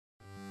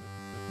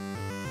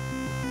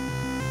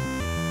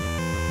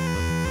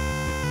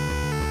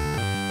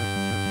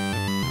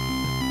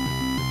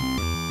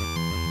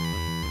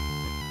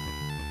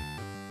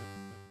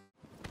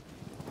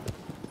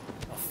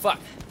fuck.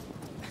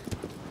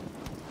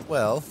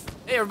 Well.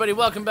 Hey everybody,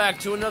 welcome back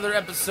to another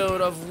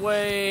episode of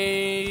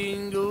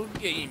Wangle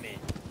Gaming.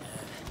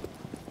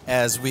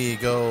 As we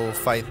go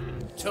fight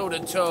toe to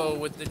toe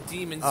with the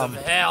demons of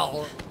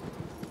hell.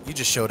 You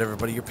just showed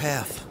everybody your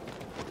path.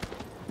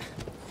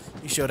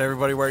 You showed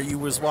everybody where you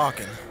was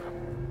walking.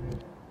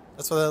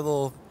 That's what that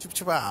little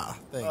chup-chup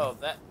thing. Oh,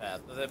 that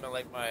path. That meant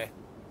like my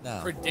No.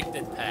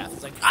 predicted path.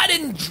 It's like, I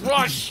didn't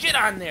draw shit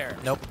on there.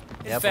 Nope.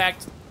 In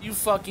fact, you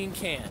fucking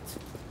can't.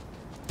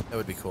 That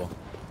would be cool.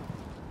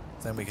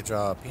 Then we could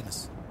draw a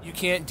penis. You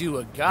can't do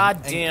a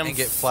goddamn and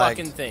get flagged.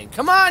 fucking thing.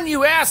 Come on,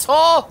 you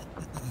asshole!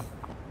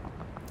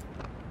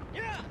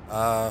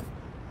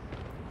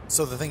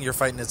 So the thing you're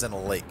fighting is in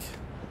a lake.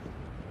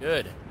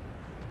 Good.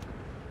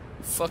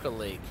 Fuck a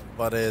lake.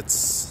 But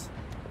it's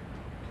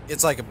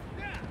like a,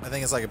 I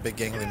think it's like a big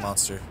gangly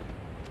monster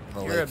in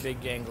the You're lake. a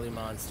big gangly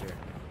monster.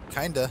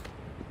 Kinda.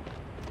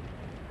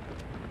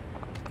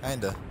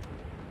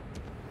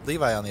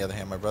 Levi, on the other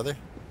hand, my brother,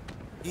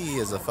 he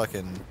is a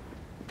fucking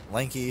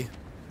lanky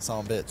son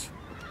of a bitch.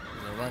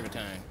 An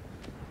orangutan.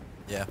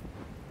 Yeah.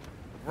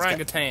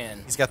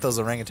 Orangutan. He's got those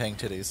orangutan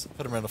titties.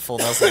 Put him in a full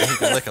Nelson and he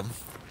can lick them.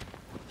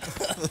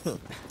 Oh,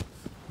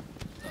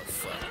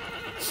 fuck.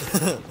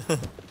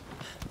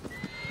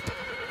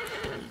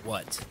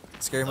 What?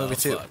 Scary movie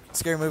 2. Fuck.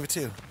 Scary movie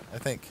 2, I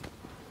think.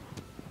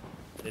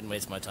 I didn't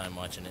waste my time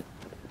watching it.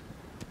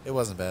 It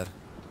wasn't bad.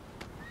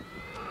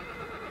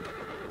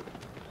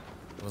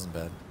 It wasn't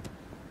bad.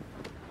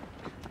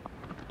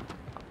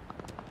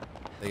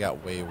 They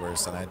got way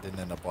worse, and I didn't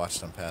end up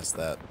watching them past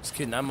that. Just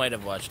kidding, I might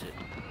have watched it.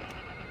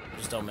 I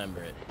just don't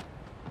remember it.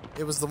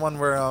 It was the one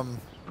where,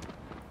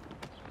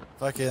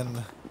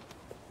 fucking,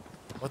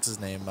 what's his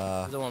name?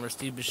 The one where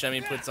Steve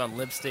Buscemi puts on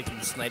lipstick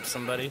and snipes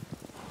somebody?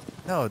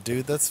 No,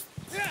 dude, that's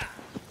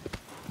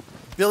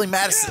Billy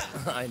Madison.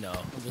 I know,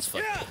 I'm just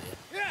fucking with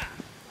you.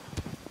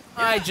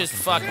 I just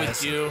fuck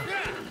with you.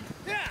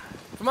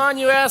 Come on,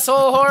 you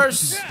asshole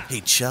horse!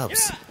 Hey,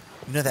 Chubbs,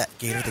 you know that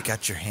gator that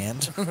got your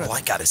hand? Well,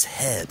 I got his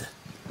head.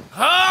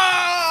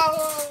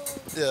 Oh!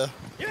 Yeah.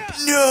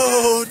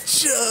 No,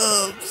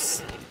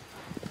 Chubbs!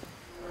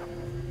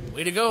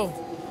 Way to go.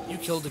 You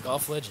killed the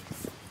golf legend.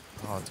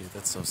 Oh, dude,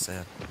 that's so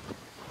sad.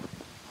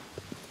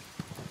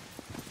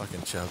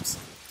 Fucking Chubbs.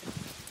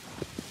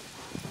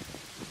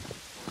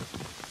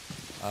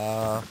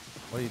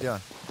 What are you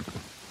doing?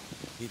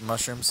 Eating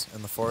mushrooms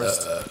in the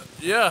forest?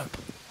 Yeah.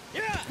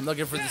 I'm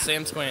looking for the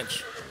Sam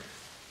Squanch.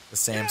 The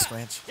Sam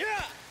Squanch?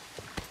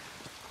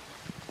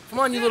 Come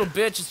on, you little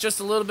bitch. It's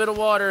just a little bit of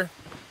water.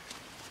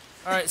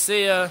 Alright,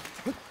 see ya.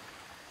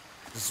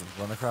 Just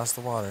run across the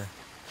water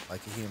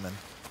like a human.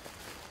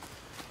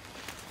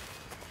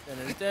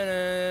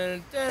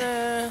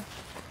 Dun-dun-dun-dun-dun.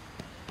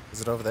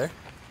 Is it over there?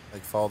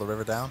 Like follow the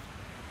river down?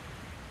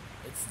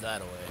 It's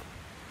that way.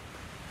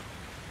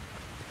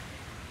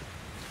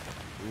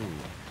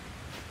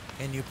 Ooh.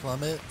 Can you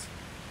plummet?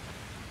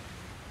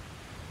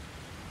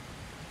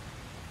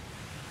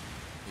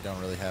 You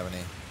don't really have any.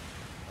 You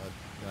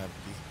don't have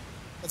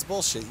that's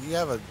bullshit. You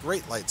have a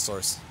great light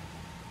source.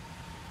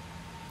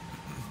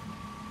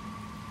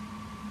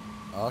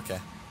 Oh, okay.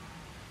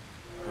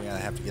 We're gonna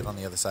have to get on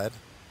the other side.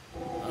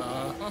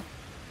 Uh-huh.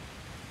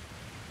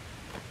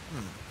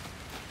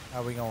 How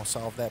are we gonna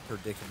solve that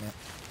predicament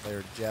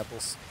there,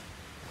 Japples?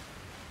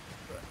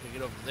 We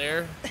get over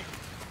there,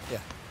 Yeah.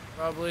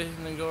 probably,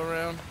 and then go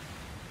around.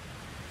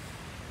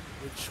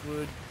 Which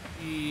would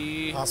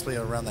be... Possibly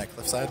around that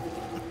cliffside.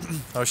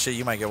 Oh shit,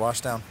 you might get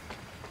washed down.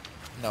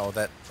 No,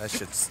 that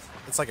shit's...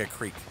 It's like a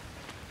creek.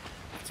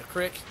 It's a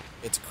crick.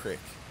 It's a creek.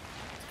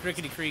 It's a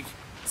crickety creek.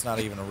 It's not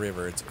even a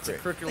river, it's a It's a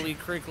creek. crickly,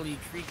 crickly,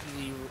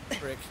 creaky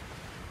crick.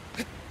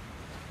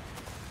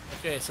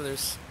 Okay, so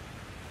there's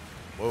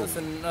Whoa.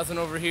 nothing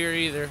over here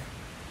either.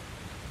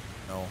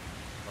 No.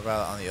 What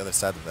about on the other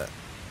side of that?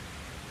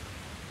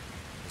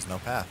 There's no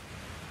path.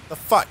 The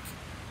fuck?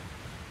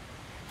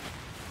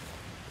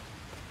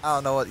 I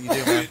don't know what you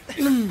do,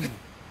 man.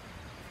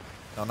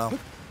 Don't know.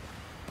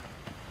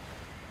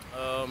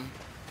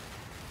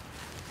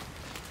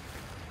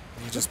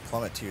 You just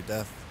plummet to your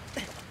death.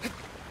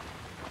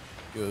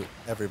 Do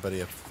everybody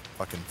a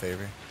fucking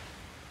favor.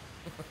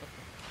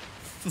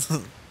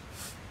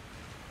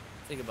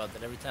 Think about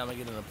that every time I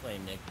get on a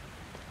plane, Nick.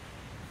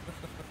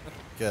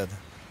 Good.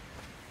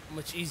 How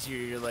much easier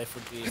your life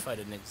would be if I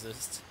didn't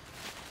exist.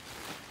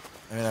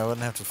 I mean, I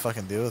wouldn't have to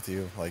fucking deal with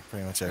you, like,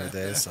 pretty much every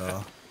day,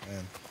 so...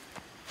 Man.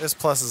 There's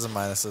pluses and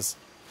minuses.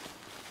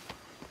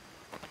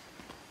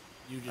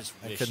 You just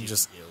I wish couldn't you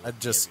just... could deal with I me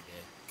just every day.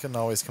 couldn't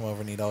always come over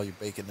and eat all your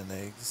bacon and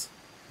eggs.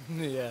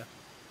 Yeah.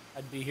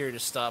 I'd be here to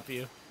stop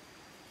you.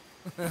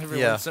 Every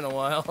Yeah. once in a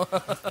while.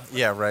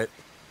 Yeah, right.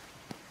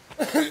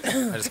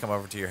 I just come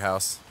over to your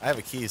house. I have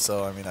a key,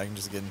 so, I mean, I can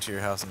just get into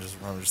your house and just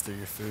rummage through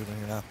your food when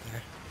you're not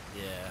there.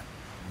 Yeah.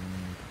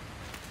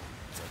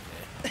 It's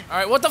okay.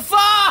 Alright, what the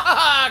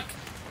fuck?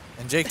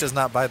 And Jake does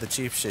not buy the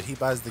cheap shit. He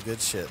buys the good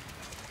shit.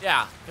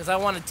 Yeah, because I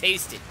want to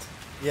taste it.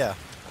 Yeah.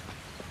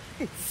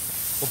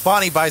 Well,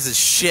 Bonnie buys his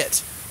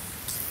shit.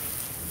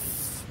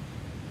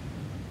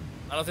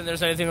 I don't think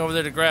there's anything over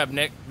there to grab,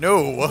 Nick.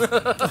 No.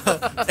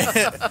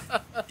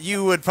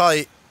 You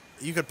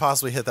could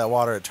possibly hit that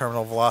water at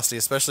terminal velocity,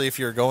 especially if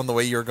you're going the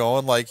way you're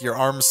going, like your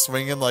arms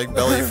swinging like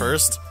belly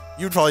first.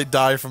 You'd probably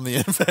die from the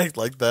impact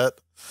like that.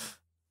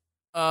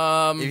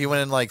 If you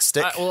went in like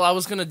stick. I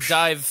was gonna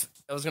dive.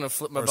 I was gonna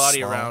flip my body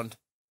small. around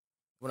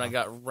when I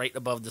got right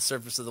above the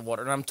surface of the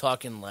water, and I'm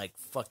talking like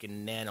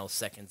fucking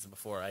nanoseconds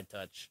before I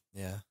touch.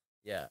 Yeah.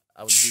 Yeah,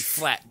 I would be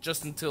flat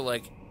just until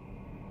like.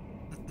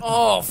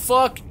 Oh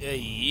fuck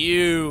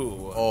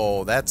you!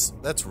 Oh, that's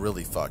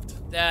really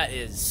fucked. That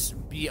is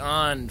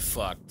beyond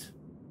fucked.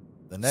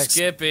 The next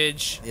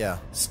skippage. Yeah.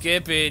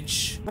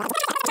 Skippage.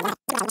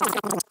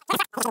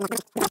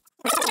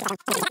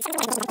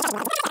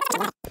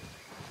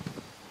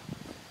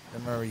 I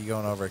remember you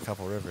going over a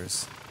couple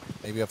rivers.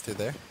 Maybe up through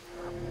there?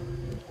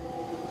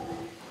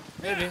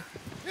 Maybe.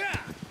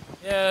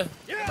 Yeah,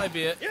 that might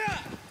be it.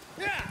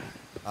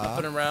 Up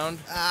and around.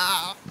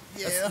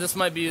 Yeah. This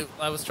might be.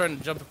 I was trying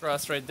to jump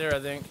across right there, I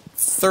think.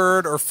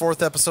 Third or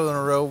fourth episode in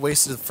a row,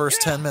 wasted the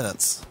first 10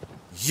 minutes.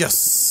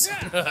 Yes!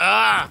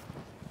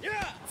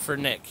 For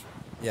Nick.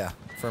 Yeah,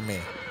 for me.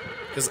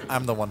 Because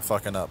I'm the one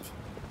fucking up.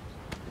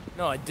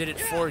 No, I did it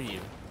for you.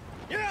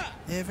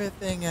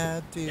 Everything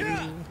I do,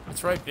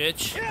 That's right,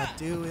 bitch. I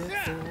do it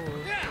for you.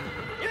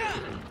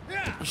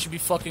 You should be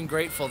fucking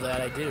grateful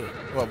that I do.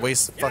 What,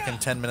 waste fucking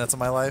 10 minutes of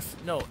my life?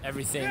 No,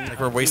 everything. Like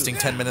we're wasting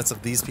 10 minutes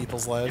of these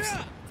people's lives?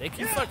 They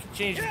can fucking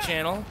change the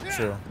channel.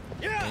 True.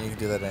 And you can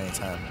do that at any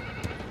time.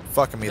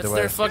 Fuck them either That's way.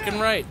 their fucking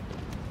right.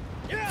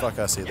 Fuck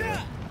us either way.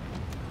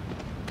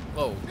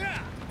 Whoa.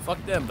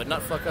 Fuck them, but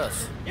not fuck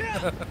us.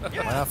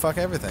 Why not fuck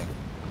everything?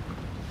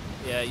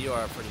 Yeah, you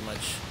are pretty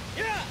much.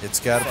 It's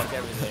got. Fuck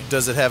everything.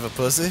 Does it have a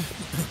pussy?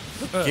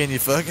 Can you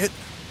fuck it?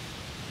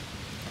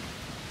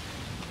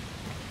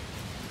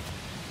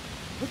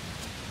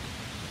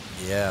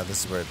 Yeah,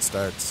 this is where it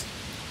starts.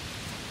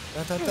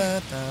 Da, da, da,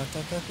 da,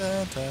 da,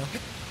 da, da.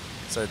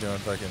 Start doing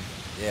fucking.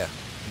 Yeah.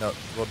 No,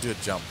 we'll do a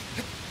jump.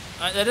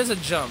 That is a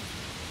jump.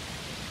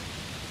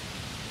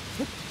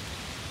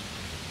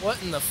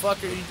 What in the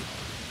fuck are you?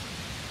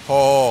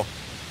 Oh.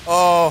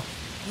 Oh.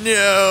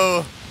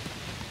 No.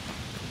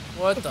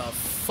 What the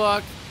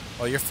fuck?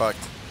 Oh, you're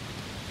fucked.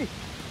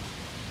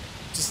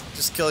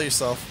 Just kill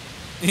yourself.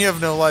 You have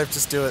no life,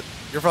 just do it.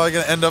 You're probably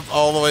gonna end up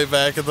all the way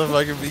back at the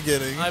fucking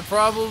beginning. I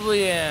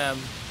probably am.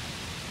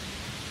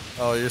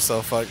 Oh, you're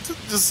so fucked.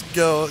 Just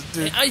go,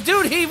 dude.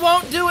 Dude, he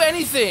won't do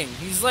anything.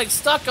 He's like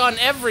stuck on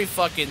every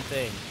fucking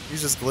thing.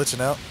 He's just glitching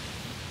out.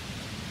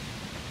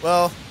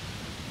 Well,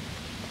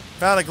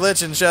 found a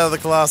glitch in Shadow of the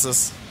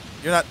Colossus.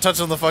 You're not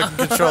touching the fucking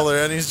controller,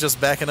 and he's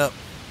just backing up.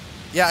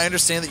 Yeah, I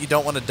understand that you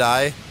don't want to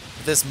die.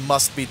 But this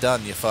must be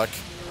done, you fuck.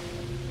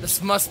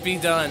 This must be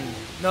done.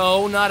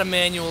 No, not a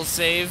manual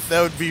save.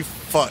 That would be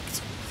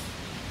fucked.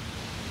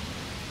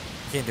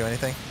 Can't do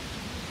anything.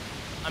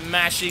 I'm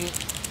mashing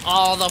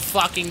all the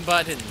fucking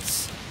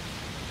buttons.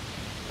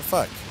 The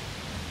fuck?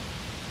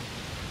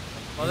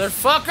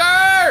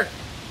 Motherfucker!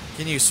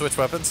 Can you switch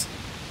weapons?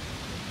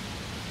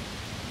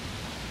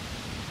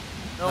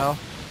 Nope. No.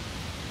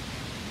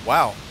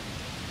 Wow.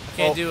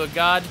 Can't do a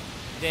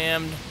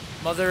goddamned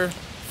mother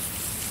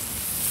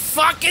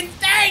fucking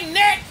thing,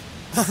 Nick!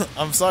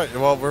 I'm sorry.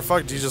 Well, we're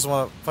fucked. You just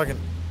want to fucking...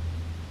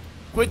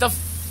 Quit the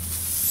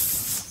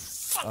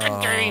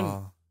fucking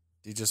game.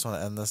 Do you just want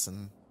to end this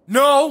and...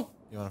 No!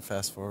 You want to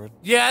fast forward?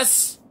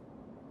 Yes!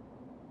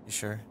 You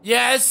sure?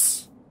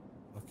 Yes!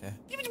 Okay.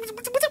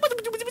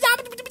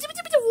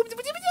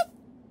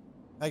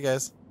 Hi,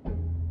 guys.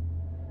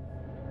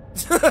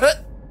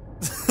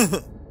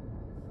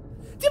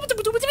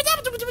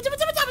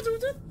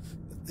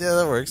 Yeah,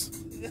 that works.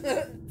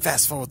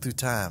 Fast forward through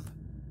time.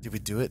 Did we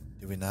do it?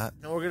 Did we not?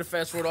 No, we're gonna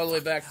fast forward all the way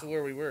back to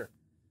where we were.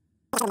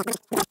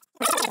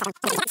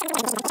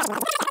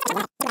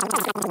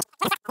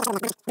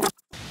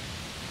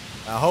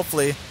 Now,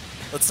 hopefully,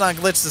 let's not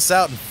glitch this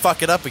out and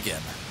fuck it up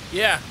again.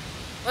 Yeah.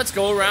 Let's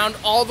go around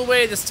all the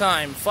way this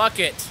time. Fuck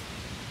it.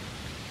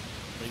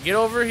 We get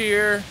over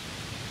here.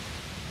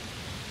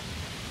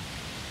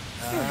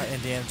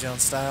 Indiana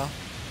Jones style.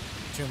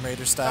 Tomb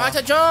Raider style.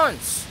 Dr.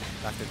 Jones!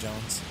 Dr.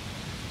 Jones.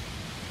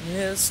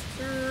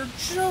 Mr.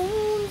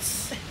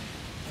 Jones.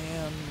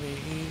 And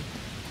me.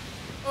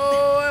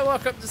 Oh, I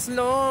walk up this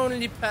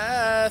lonely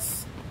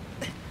path.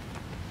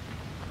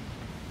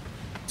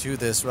 To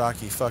this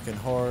rocky fucking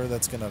horror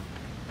that's gonna...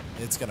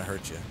 It's gonna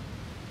hurt you.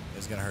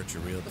 It's gonna hurt you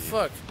real deep. The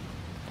fuck?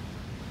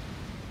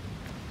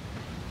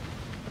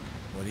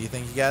 What do you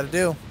think you gotta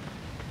do?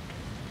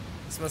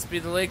 This must be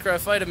the lake I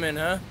fight him in,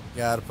 huh?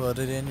 Gotta put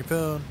it in your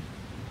poon.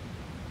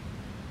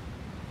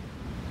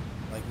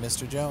 Like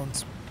Mr.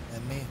 Jones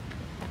and me.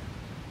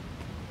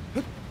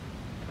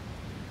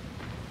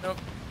 Nope.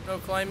 No,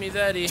 climb me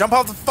daddy. Jump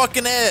off the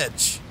fucking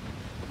edge!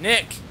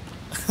 Nick!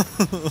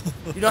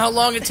 You know how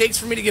long it takes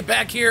for me to get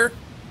back here?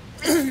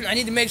 I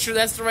need to make sure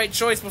that's the right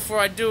choice before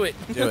I do it.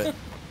 Do it.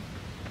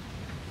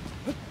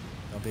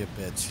 Don't be a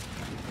bitch.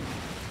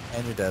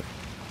 And you're dead.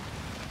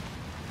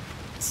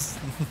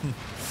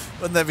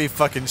 Wouldn't that be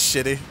fucking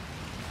shitty?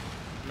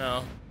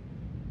 No.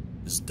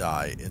 Just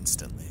die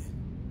instantly.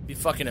 Be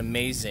fucking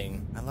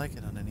amazing. I like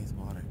it underneath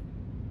water.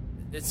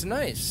 It's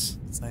nice.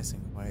 It's nice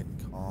and quiet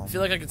and calm. I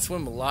feel like I could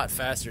swim a lot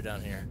faster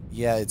down here.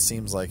 Yeah, it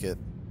seems like it.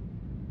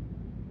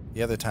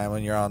 The other time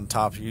when you're on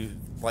top, you're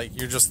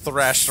just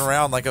thrashed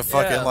around like a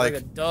fucking like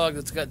a dog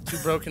that's got 2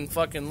 broken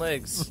fucking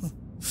legs.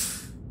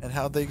 And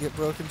how'd they get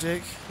broken,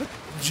 Jake?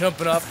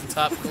 Jumping off the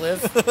top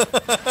cliff.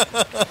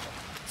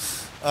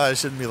 I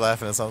shouldn't be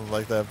laughing at something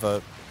like that,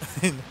 but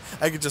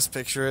I could just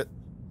picture it.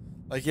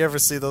 Like, you ever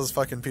see those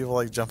fucking people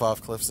like jump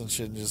off cliffs and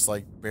shit and just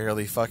like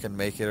barely fucking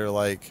make it, or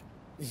like...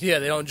 Yeah,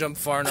 they don't jump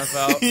far enough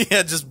out.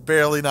 Yeah, just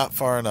barely not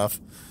far enough.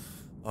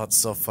 Oh, it's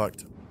so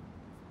fucked.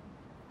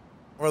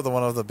 Or the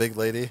one of the big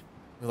lady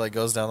who like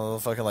goes down on the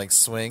fucking like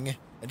swing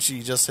and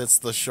she just hits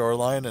the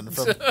shoreline, and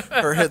from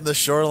her hitting the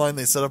shoreline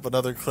they set up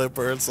another clip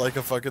where it's like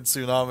a fucking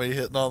tsunami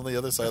hitting on the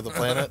other side of the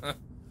planet.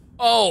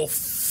 Oh,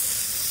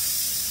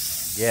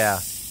 yeah.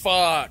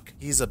 Fuck.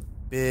 He's a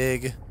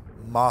big,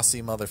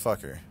 mossy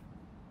motherfucker.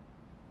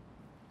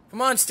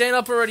 Come on, stand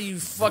up already, you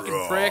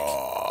fucking prick.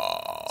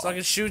 So I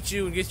can shoot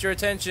you and get your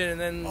attention and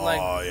then,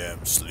 like, I am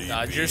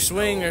dodge your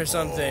swing or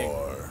something.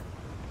 More.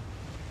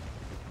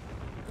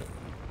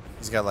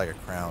 He's got like a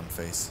crown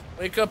face.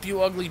 Wake up,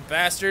 you ugly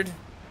bastard.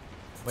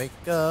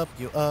 Wake up,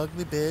 you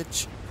ugly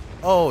bitch.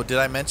 Oh, did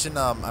I mention,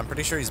 I'm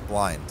pretty sure he's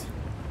blind.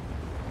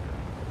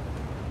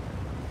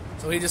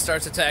 So he just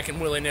starts attacking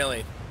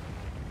willy-nilly.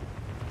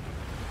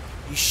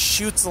 He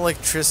shoots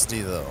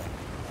electricity, though.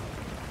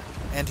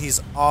 And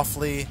he's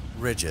awfully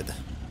rigid.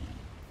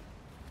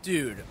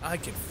 Dude, I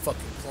can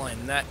fucking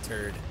climb that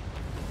turd.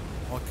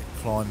 I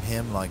could climb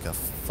him like a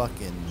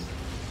fucking...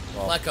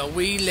 Well, like a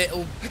wee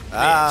little bitch.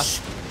 Ah.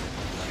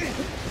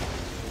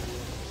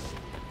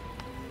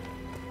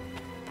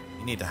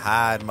 You need to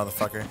hide,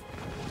 motherfucker.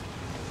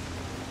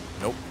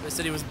 Nope. They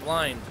said he was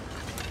blind.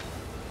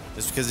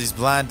 Just because he's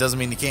blind doesn't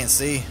mean he can't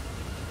see.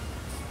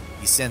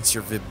 He senses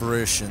your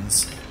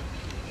vibrations.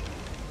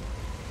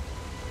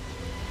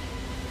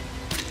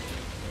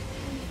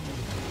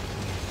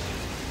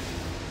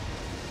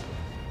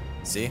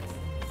 See?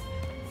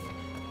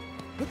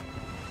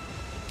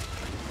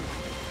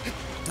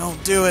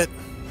 Don't do it.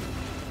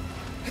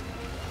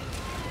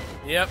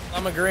 Yep,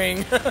 I'm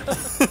agreeing.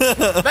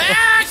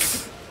 Back!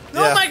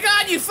 Oh Yeah. my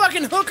god, you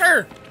fucking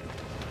hooker!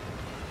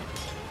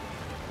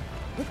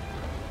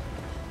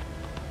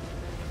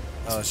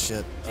 Oh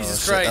shit.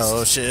 Jesus oh, Christ. Shit.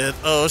 Oh shit.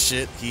 Oh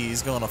shit.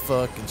 He's gonna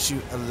fucking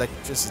shoot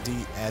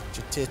electricity at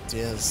your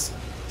titties.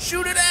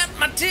 Shoot it at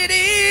my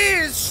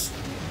titties!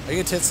 Are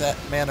you a tits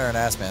man or an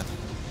ass man?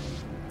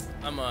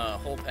 I'm a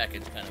whole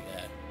package kind of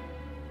guy.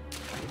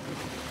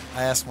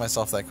 I ask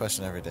myself that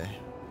question every day.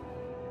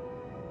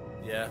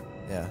 Yeah?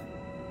 Yeah.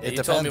 Yeah, It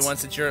you told me depends.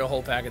 once that you're a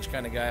whole package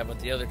kind of guy, but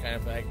the other kind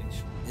of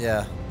package.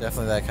 Yeah,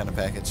 definitely that kind of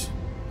package.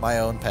 My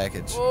own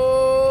package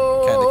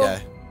Oh! kind of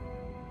guy.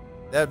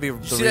 That would be the You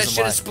reason see that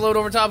shit why. explode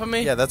over top of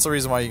me? Yeah, that's the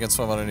reason why you can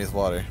swim underneath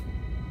water.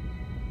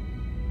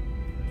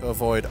 To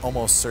avoid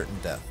almost certain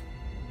death.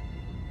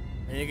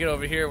 And you get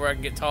over here where I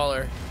can get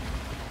taller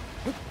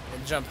and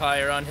jump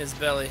higher on his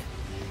belly.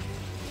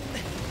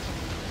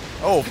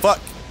 Oh, fuck!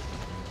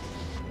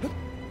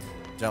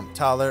 Jump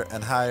taller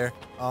and higher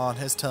on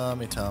his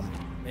tummy tum.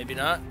 Maybe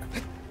not.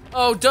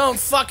 Oh, don't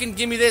fucking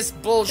give me this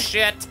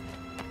bullshit!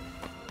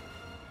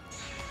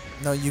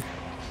 No, you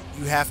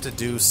have to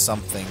do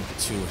something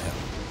to him.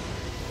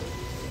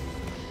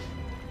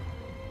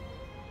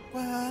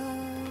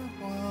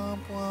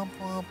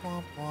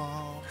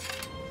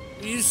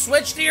 You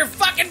switched to your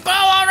fucking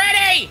bow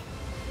already!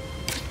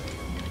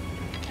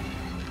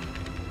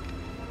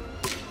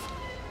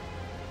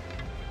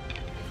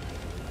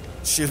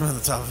 Shoot him in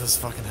the top of his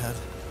fucking head.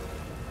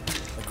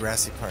 The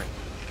grassy part.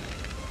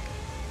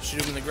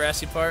 Shoot him in the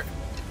grassy part.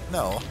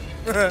 No.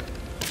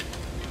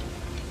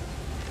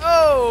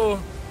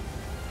 Oh!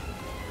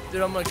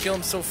 Dude, I'm gonna kill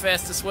him so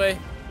fast this way.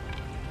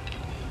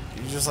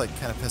 You just like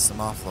kind of pissed him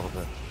off a little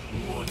bit.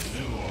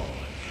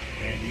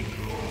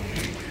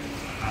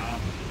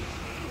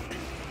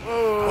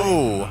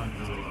 Oh!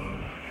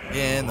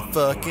 In the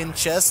fucking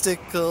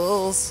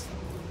chesticles.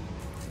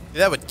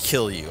 That would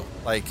kill you.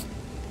 Like,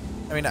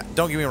 I mean,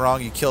 don't get me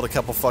wrong, you killed a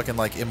couple fucking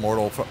like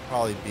immortal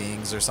probably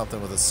beings or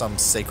something with some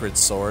sacred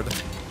sword.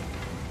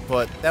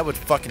 But that would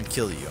fucking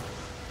kill you.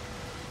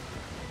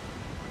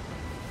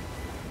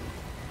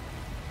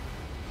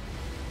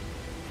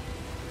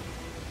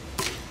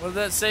 What did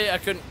that say? I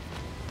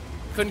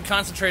couldn't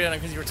concentrate on it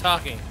because you were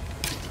talking.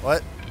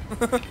 What?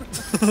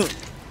 It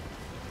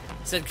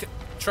said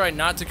try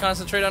not to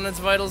concentrate on its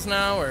vitals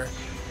now, or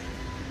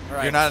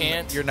I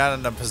can't. You're not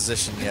in a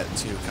position yet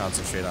to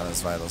concentrate on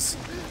his vitals.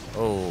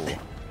 Oh.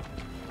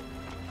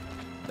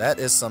 That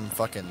is some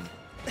fucking...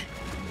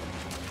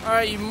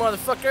 Alright, you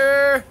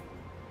motherfucker!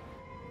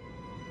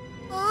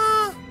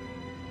 How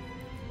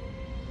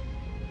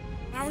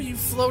are you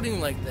floating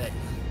like that,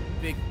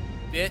 you big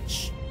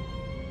bitch?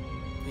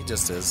 He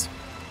just is.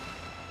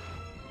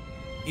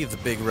 He's the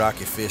big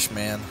rocky fish,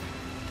 man.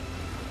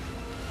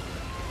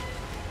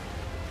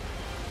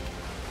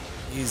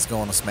 He's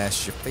going to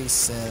smash your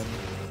face in.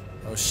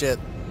 Oh shit.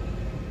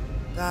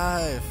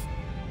 Dive.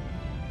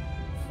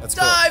 That's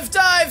cool. Dive,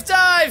 dive,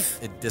 dive!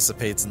 It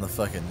dissipates in the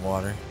fucking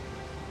water.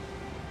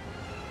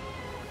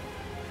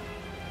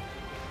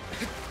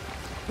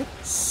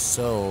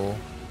 So,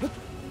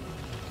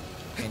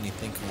 can you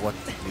think of what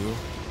to do?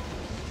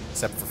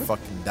 Except for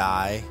fucking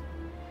die.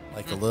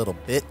 Like a little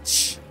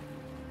bitch.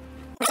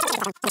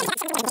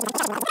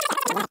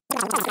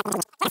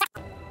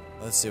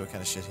 Let's see what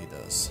kind of shit he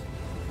does.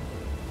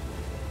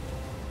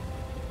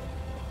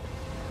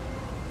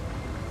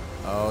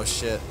 Oh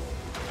shit.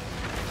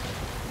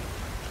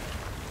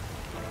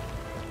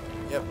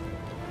 Yep.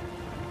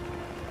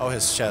 Oh,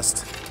 his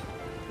chest.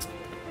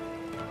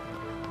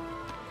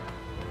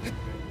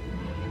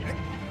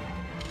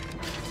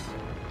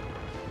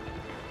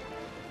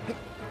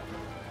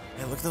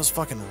 Yeah, look at those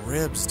fucking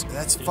ribs. Dude,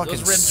 that's Dude, fucking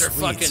those ribs sweet.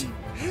 are fucking...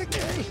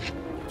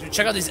 Dude,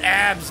 check out these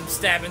abs I'm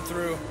stabbing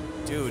through.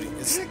 Dude,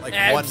 it's like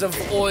Abs of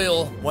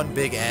oil. one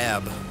big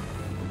ab.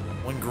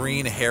 One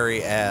green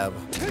hairy ab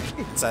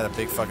inside a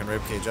big fucking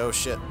rib cage. Oh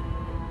shit.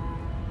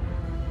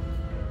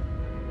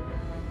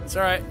 It's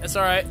alright, it's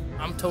alright.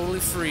 I'm totally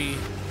free.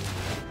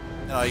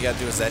 And all you gotta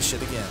do is that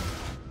shit again.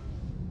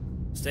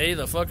 Stay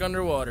the fuck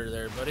underwater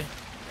there, buddy.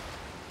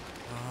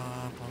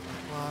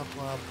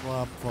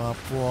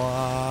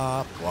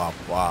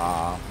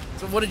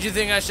 So what did you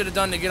think I should have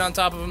done to get on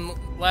top of him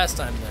last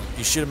time then?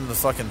 You shoot him in the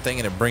fucking thing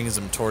and it brings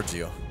him towards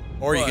you.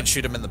 Or you What? can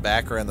shoot him in the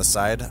back or in the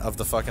side of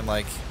the fucking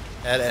like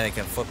head and it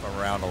can flip him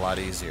around a lot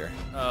easier.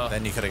 Oh.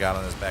 Then you could have got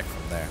on his back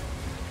from there.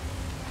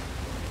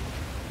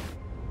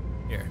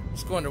 Here,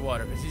 just go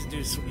underwater, because these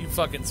dudes, you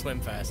fucking swim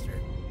faster.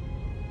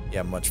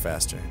 Yeah, much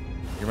faster.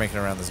 You're making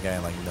around this guy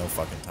in like no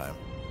fucking time.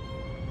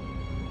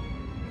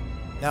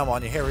 Now I'm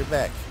on your hairy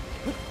back.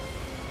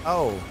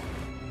 Oh.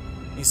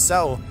 He's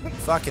so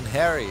fucking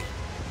hairy.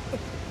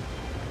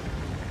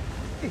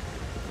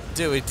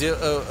 Do we do?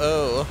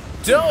 Oh.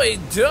 Doey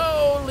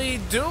doly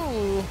do.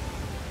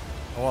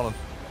 I want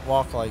to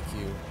walk like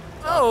you.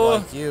 Talk Oh.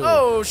 like you.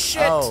 Oh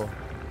shit. Oh.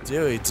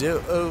 Do.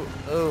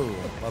 Oh,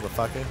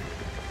 motherfucker.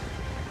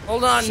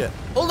 Hold on. Shit.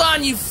 Hold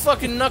on, you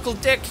fucking knuckle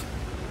dick.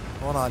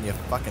 Hold on, you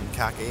fucking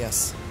cock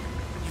ass.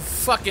 You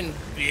fucking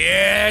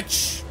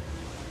bitch.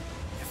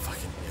 You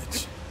fucking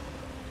bitch.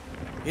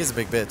 He's a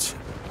big bitch.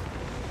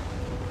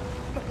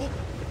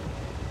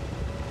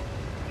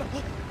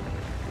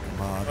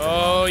 Come on.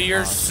 Oh,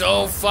 you're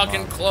so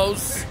fucking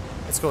close.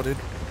 Let's go, dude.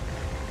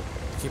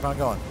 Keep on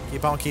going.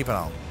 Keep on keeping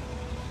on.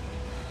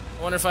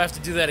 I wonder if I have to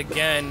do that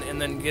again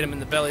and then get him in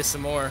the belly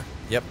some more.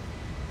 Yep.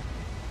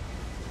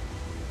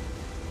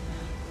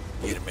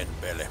 Get him in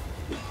the belly.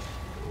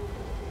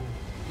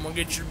 I'm gonna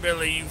get your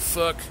belly, you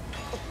fuck.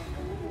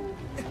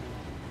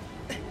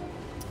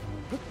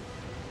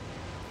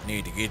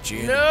 Need to get you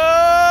in.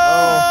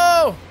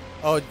 No!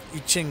 Oh, you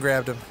chin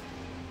grabbed him.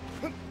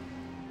 You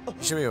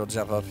should be able to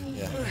jump up.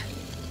 Yeah.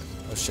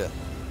 Oh, shit.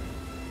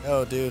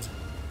 Oh, dude.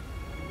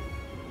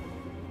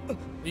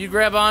 You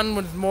grab on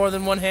with more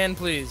than one hand,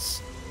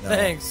 please. No.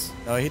 Thanks.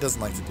 No, he doesn't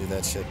like to do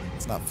that shit.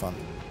 It's not fun.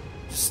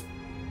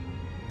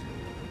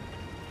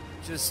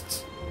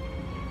 Just.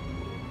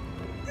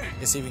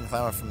 You see if you can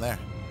climb up from there.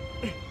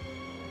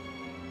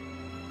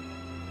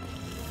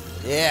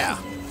 Yeah.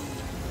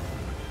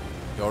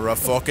 You're a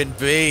fucking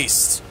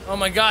beast. Oh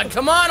my god,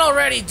 come on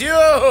already, dude!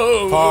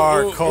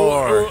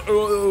 Parkour.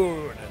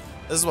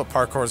 This is what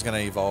parkour is going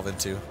to evolve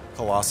into.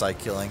 Colossi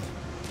killing.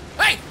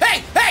 Hey!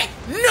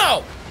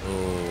 No!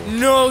 Ooh.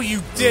 No,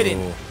 you didn't.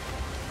 Ooh.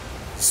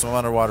 Swim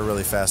underwater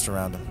really fast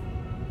around him.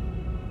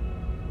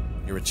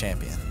 You're a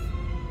champion.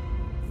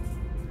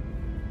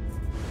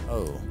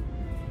 Oh.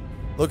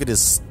 Look at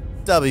his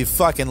stubby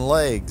fucking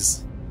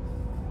legs.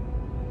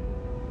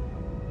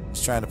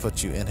 He's trying to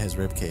put you in his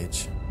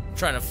ribcage. I'm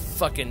trying to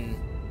fucking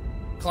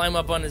climb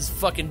up on his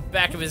fucking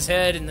back of his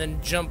head and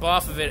then jump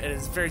off of it at a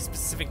very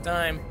specific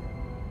time.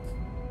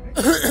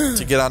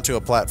 To get onto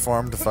a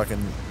platform to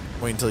fucking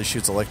wait until he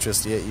shoots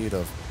electricity at you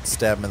to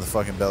stab him in the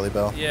fucking belly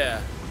bell.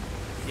 Yeah.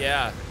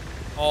 Yeah.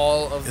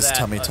 All of His that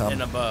tummy tum.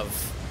 and above.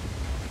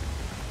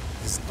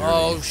 He's dirty.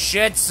 Oh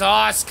shit,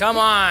 Sauce, come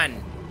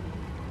on!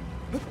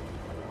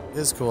 It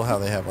is cool how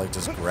they have like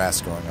just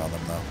grass growing on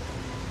them though.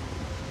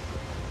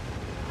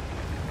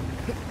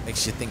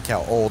 Makes you think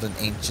how old and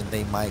ancient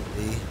they might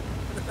be.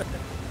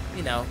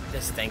 You know,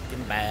 just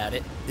thinking about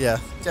it. Yeah,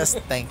 just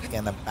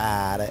thinking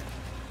about it.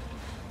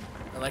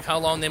 And like how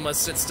long they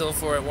must sit still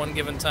for at one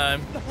given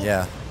time.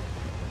 Yeah.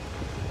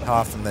 How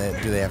often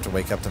do they have to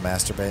wake up to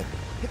masturbate?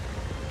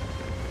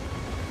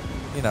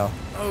 You know,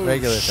 Oh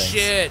regular things.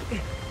 shit!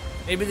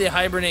 Maybe they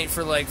hibernate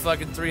for like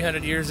fucking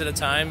 300 years at a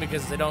time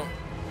because they don't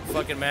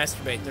fucking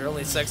masturbate. Their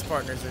only sex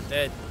partners are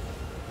dead.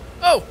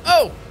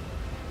 Oh!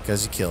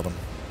 Because you killed him.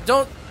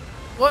 Don't...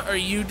 What are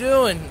you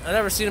doing? I've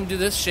never seen him do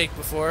this shake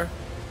before.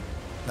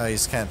 No, you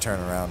just can't turn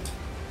around.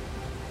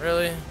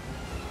 Really?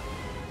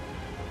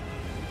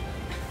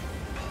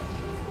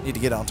 Need to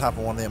get on top of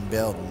one of them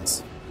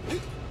buildings.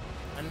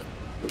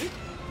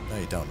 No,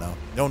 you don't know.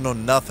 You don't know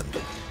nothing.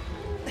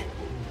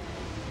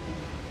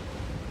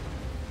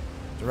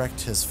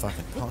 Direct his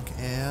fucking punk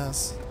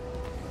ass.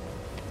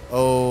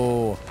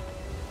 Oh.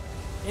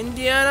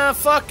 Indiana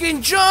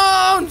fucking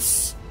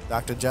Jones!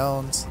 Dr.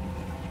 Jones.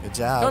 Good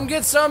job. Come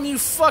get some, you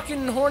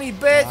fucking horny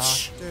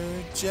bitch!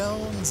 Dr.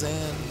 Jones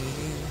and me.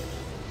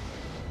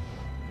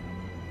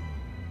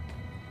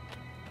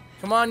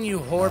 Come on, you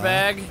whore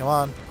bag.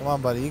 Come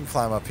on, buddy. You can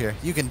climb up here.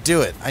 You can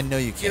do it. I know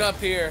you can. Get up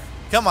here.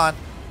 Come on.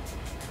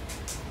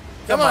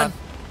 Come on.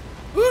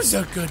 Who's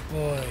a good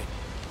boy?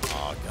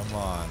 Oh, come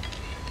on.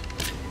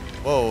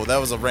 Whoa, that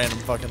was a random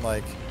fucking,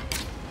 like...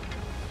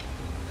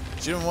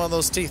 Shoot him one of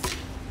those teeth.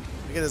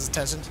 You get his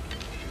attention.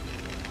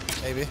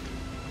 Maybe.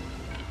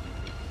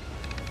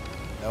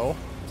 No.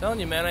 I'm telling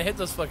you, man, I hit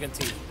those fucking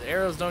teeth. The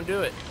arrows don't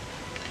do it.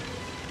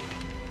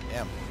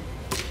 Damn.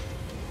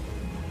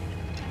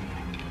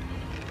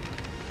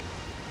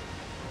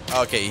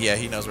 Okay, yeah,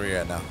 he knows where you're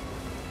at now.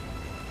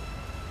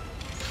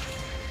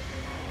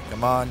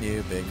 Come on,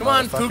 you big Come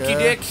on, motherfucker. Pookie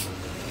Dick.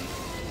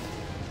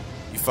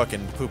 You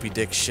fucking poopy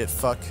dick shit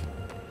fuck.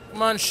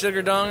 Come on,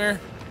 Sugar Donger.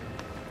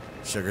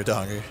 Sugar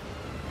donger.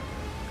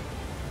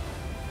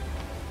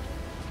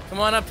 Come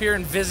on up here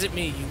and visit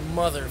me, you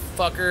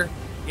motherfucker.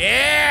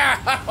 Yeah!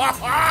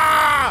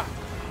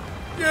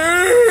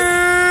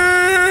 Yeah!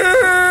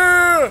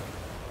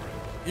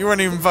 You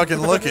weren't even fucking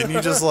looking. You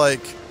just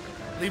like...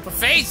 Leap of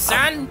faith,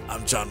 son!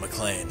 I'm John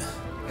McClane.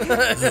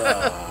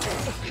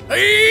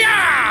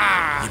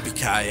 Yeah!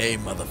 Yippee-ki-yay,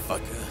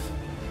 motherfucker.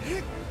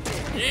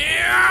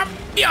 Yeah!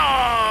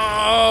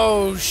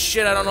 Oh,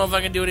 shit, I don't know if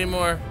I can do it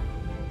anymore.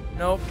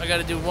 Nope, I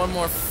gotta do one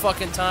more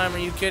fucking time. Are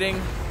you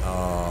kidding?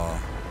 Oh.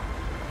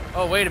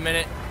 Oh, wait a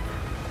minute.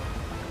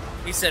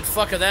 He said,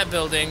 fuck of that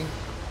building.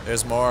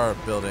 There's more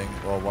building.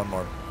 Well, one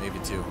more. Maybe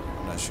two.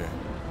 I'm not sure.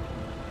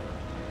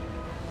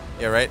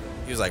 Yeah, right?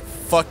 He was like,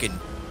 fucking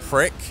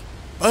prick.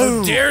 Boom.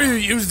 How dare you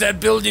use that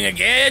building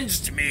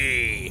against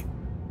me?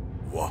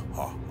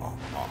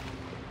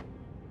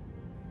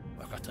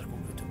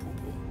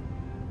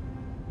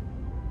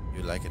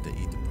 You like it to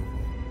eat the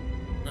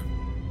poo-poo?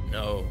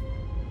 No.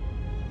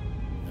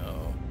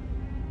 No.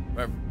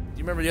 Do you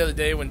remember the other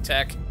day when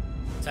Tack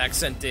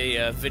sent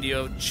a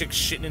video of chicks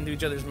shitting into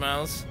each other's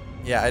mouths?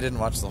 Yeah, I didn't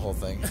watch the whole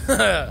thing.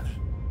 I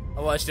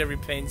watched every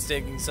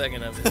painstaking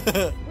second of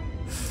it.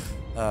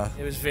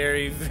 It was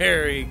very,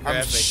 very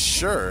graphic. I'm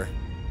sure.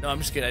 No, I'm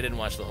just kidding. I didn't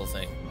watch the whole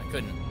thing. I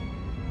couldn't.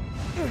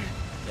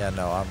 Yeah,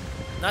 no, I'm...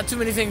 Not too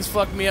many things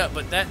fucked me up,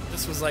 but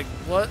this was like,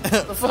 what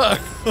the fuck?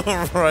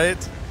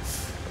 Right?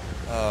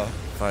 Oh,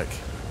 fuck.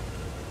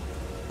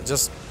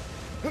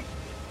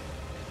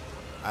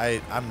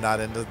 I'm not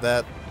into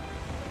that.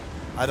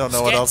 I don't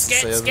know what else to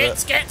say.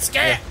 Scat.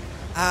 Yeah.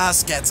 Ah,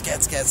 scat.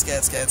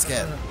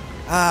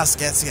 Ah,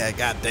 scat.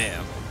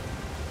 Goddamn.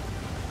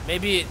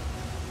 Maybe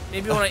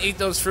when I eat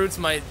those fruits,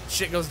 my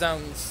shit goes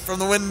down From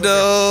the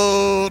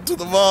window to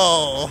the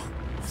wall.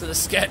 So the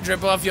scat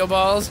drip off your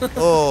balls.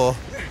 Oh.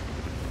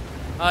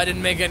 I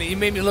didn't make any. You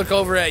made me look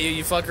over at you,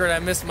 you fucker, and I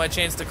missed my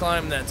chance to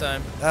climb that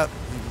time. You can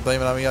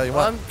blame it on me all you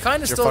want. I'm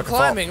kind of It's your still fucking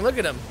climbing. fault.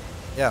 Look at him.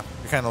 Yeah,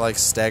 you're kind of like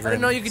staggering. I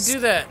didn't know you could do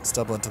that.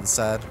 Stumbling to the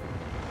side.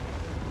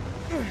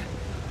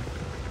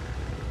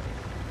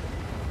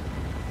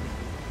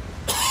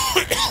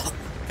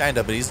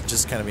 Kinda, but he's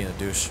just kind of being a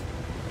douche.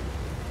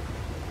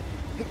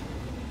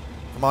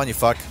 Come on, you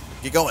fuck.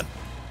 Get going.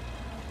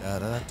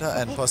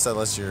 And plus that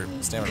lets your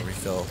stamina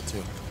refill,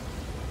 too.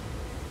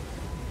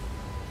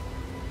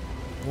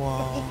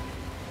 Whoa.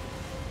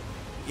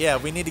 Yeah,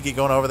 we need to get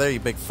going over there, you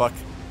big fuck.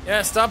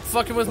 Yeah, stop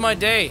fucking with my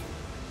day.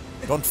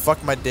 Don't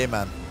fuck my day,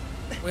 man.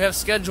 We have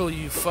schedule,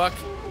 you fuck.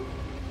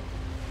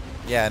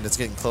 Yeah, and it's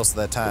getting close to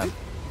that time.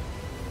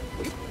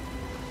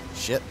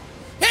 Shit.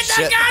 Hit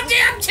the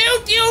goddamn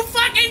tooth, you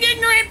fucking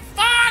ignorant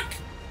fuck!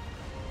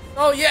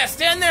 Oh yeah,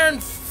 stand there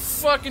and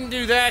fucking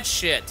do that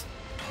shit.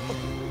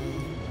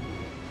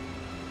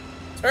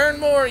 Turn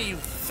more, you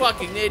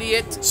fucking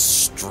idiot.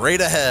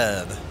 Straight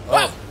ahead.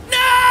 Whoa!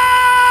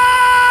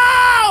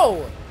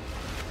 No!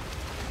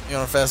 You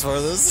wanna fast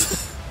forward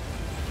this?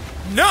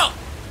 No!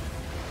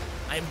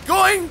 I'm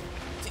going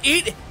to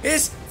eat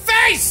his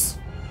face!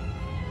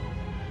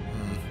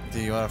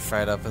 Do you want to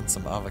fry it up in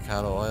some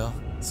avocado oil?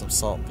 Some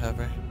salt and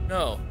pepper?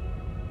 No.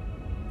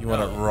 You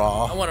want it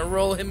raw? I want to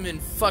roll him in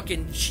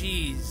fucking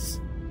cheese.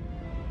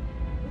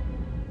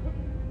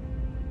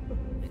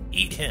 And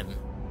eat him.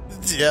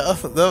 Yeah,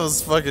 that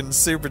was fucking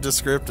super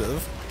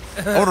descriptive.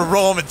 I want to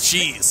roll him in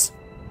cheese.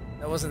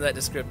 That wasn't that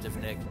descriptive,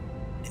 Nick.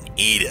 And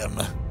eat him.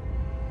 That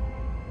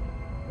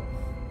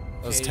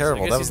was Okay,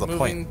 terrible. So I guess That was he's the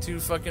moving point. too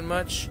fucking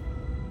much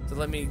to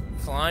let me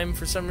climb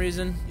for some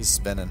reason. He's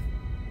spinning.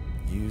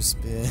 You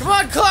spin. Come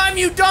on, climb,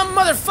 you dumb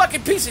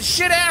motherfucking piece of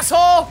shit,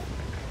 asshole!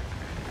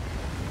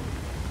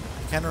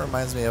 Kind of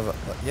reminds me of,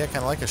 yeah, kind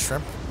of like a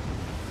shrimp.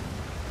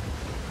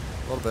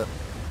 A little bit.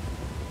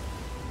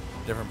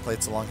 Different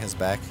plates along his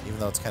back, even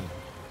though it's kind of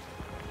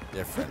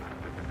different.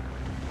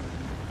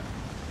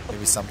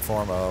 Maybe some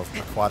form of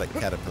aquatic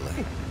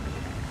caterpillar.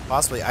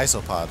 Possibly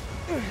isopod.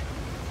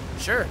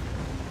 Sure.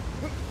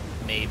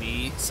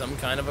 Maybe some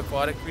kind of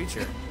aquatic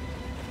creature.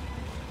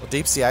 Well,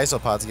 deep sea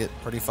isopods get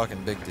pretty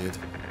fucking big, dude.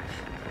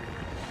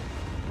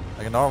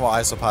 Like a normal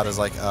isopod is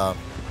like, oh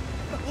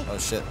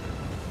shit.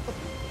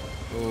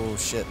 Oh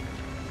shit.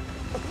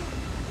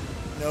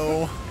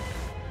 No.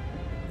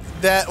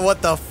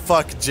 What the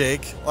fuck,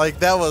 Jake? Like,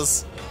 that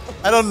was...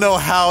 I don't know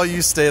how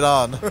you stayed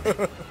on.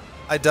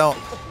 I don't.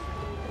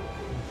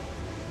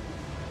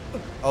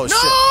 Oh, no!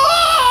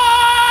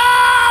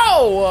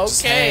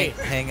 shit. Okay.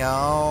 Hang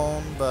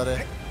on,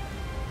 buddy.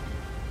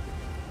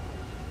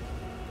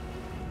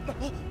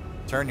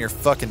 Turn your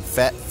fucking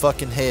fat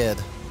fucking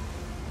head.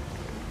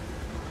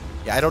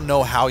 Yeah, I don't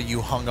know how you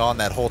hung on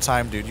that whole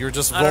time, dude. You were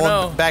just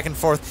rolling back and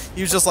forth.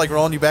 He was just like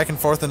rolling you back and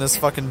forth in his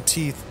fucking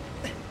teeth.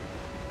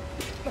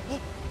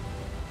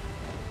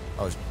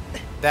 Oh,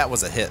 that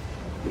was a hit.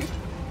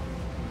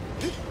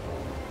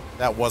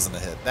 That wasn't a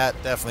hit.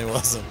 That definitely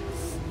wasn't.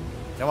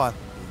 Come on.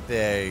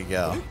 There you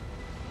go.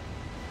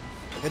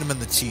 Hit him in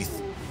the teeth.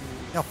 You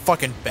know how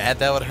fucking bad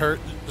that would hurt?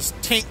 Just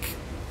tink.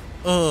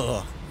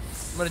 Ugh.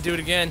 I'm gonna do it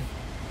again.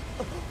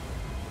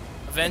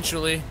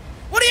 Eventually.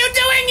 What are you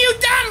doing, you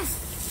dumb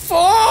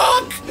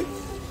fuck?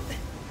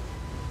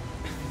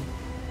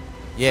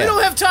 Yeah. We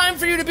don't have time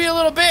for you to be a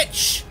little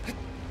bitch.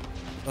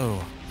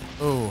 Oh.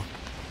 Oh.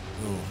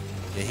 Oh.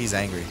 Yeah, he's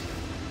angry.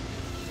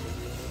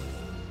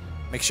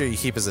 Make sure you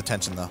keep his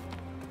attention, though.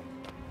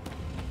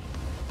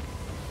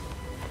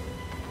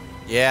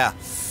 Yeah.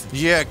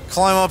 Yeah,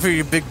 climb up here,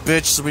 you big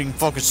bitch, so we can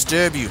fucking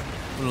stab you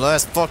for the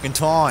last fucking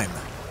time.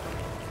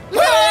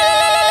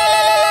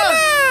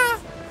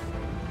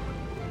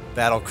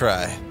 Battle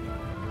cry.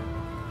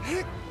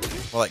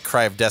 More like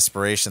cry of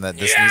desperation that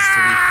this needs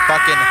to be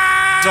fucking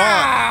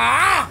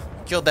done.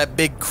 Killed that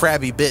big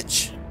crabby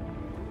bitch.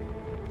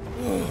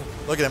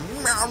 Look at him.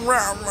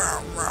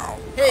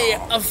 Hey,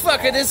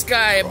 fucking this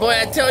guy, boy,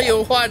 I tell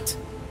you what.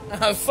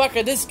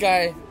 Fucking this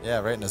guy. Yeah,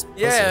 right in his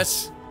pussy.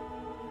 Yes.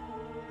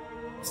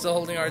 Still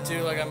holding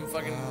R2 like I'm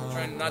fucking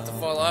trying not to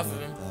fall off of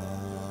him.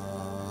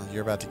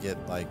 You're about to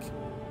get, like,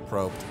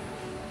 probed.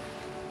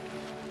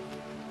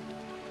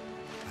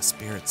 My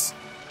spirits.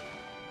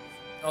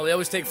 Oh, they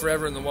always take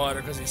forever in the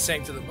water because he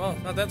sank to the... Oh,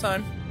 not that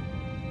time.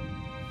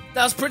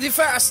 That was pretty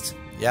fast.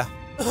 Yeah.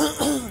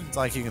 It's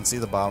like you can see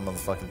the bottom of the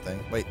fucking thing.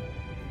 Wait.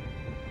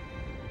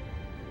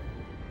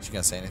 Is she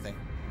gonna say anything?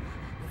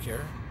 I don't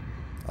care.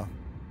 Oh.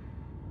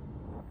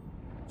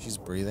 She's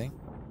breathing.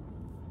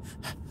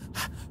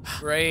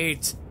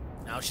 Great.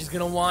 Now she's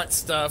gonna want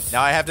stuff.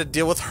 Now I have to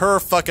deal with her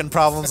fucking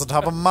problems on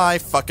top of my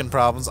fucking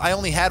problems. I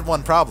only had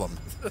one problem.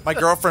 My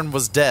girlfriend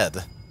was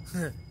dead.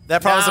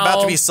 That problem's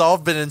about to be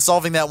solved, but in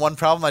solving that one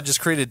problem, I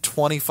just created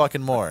 20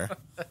 fucking more.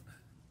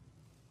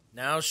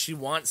 Now she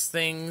wants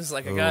things,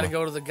 like I gotta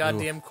go to the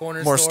goddamn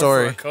corner More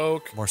store story. for a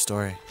Coke. More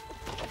story.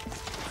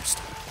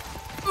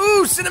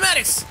 Ooh,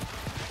 cinematics!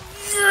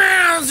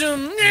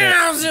 Zoom,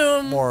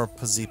 zoom. More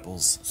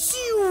Pazeeples.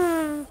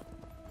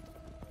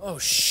 Oh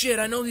shit,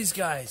 I know these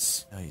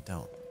guys. No, you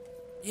don't.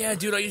 Yeah,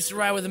 dude, I used to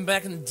ride with them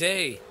back in the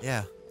day.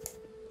 Yeah.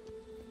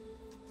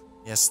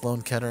 Yeah,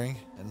 Sloan Kettering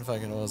and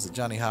fucking, what was it,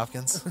 Johnny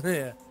Hopkins?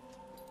 Yeah.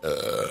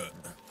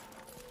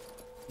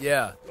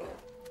 Yeah.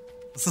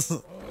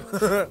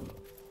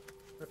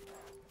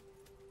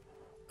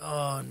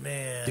 Oh,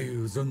 man.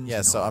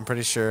 Yeah, so I'm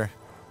pretty sure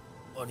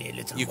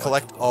you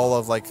collect all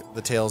of, like,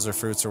 the tails or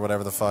fruits or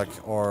whatever the fuck,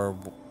 or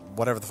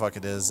whatever the fuck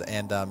it is,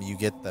 and you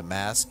get the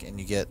mask, and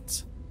you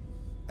get...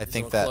 I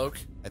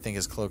think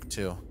his cloak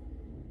too.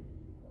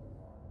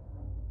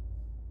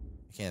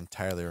 I can't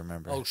entirely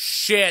remember. Oh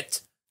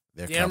shit!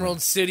 They're the coming.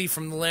 Emerald City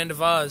from the Land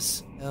of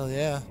Oz. Hell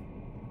yeah!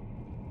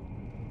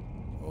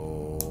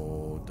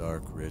 Oh,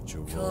 dark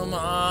ritual. Come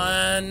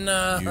on!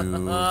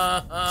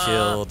 You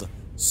killed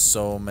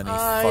so many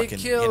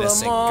fucking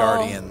innocent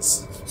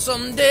guardians.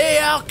 Someday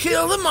I'll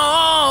kill them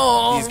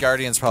all. These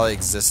guardians probably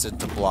existed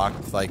to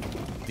block like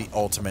the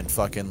ultimate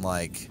fucking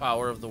like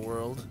power of the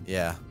world.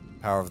 Yeah.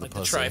 Power of the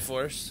pussy. The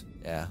Triforce.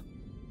 Yeah.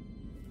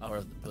 Power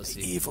of the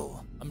pussy. The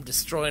evil. I'm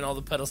destroying all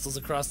the pedestals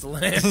across the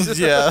land.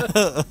 Yeah.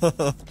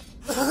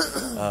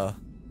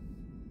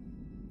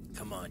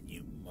 Come on,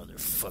 you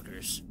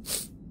motherfuckers.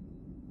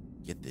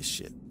 Get this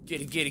shit. Get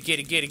it, get it, get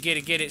it, get it, get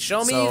it, get it.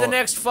 Show me the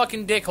next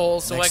fucking dick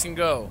hole so I can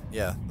go.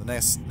 Yeah, the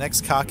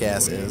next cock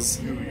ass is...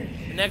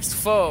 The next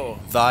foe.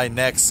 Thy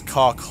next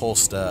cock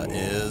holster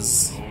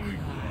is...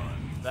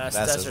 Vast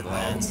desert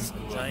lands.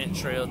 A giant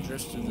trail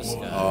drifts through the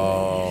sky.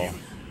 Oh...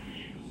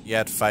 You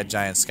have to fight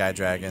giant sky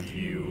dragon.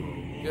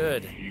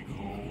 Good.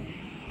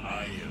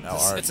 No,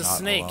 it's a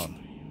snake.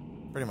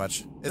 Alone. Pretty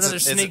much. It's another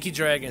snaky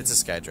dragon. It's a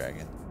sky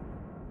dragon.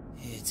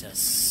 It's a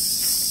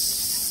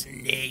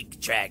snake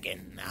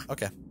dragon.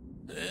 Okay.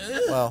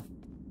 Well,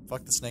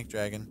 fuck the snake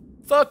dragon.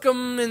 Fuck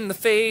him in the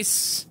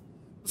face.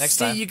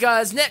 See you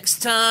guys next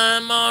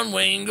time on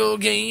Wangle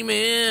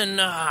Gaming.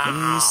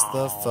 Peace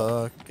the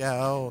fuck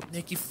out.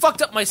 Nick, you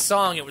fucked up my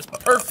song. It was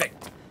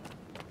perfect.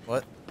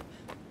 What?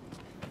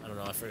 I don't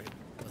know. I forgot.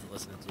 I wasn't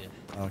listening to you.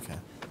 Okay.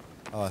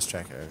 I lost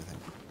track of everything.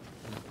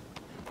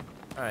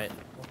 Alright.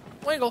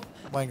 Wangle.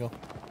 Wangle.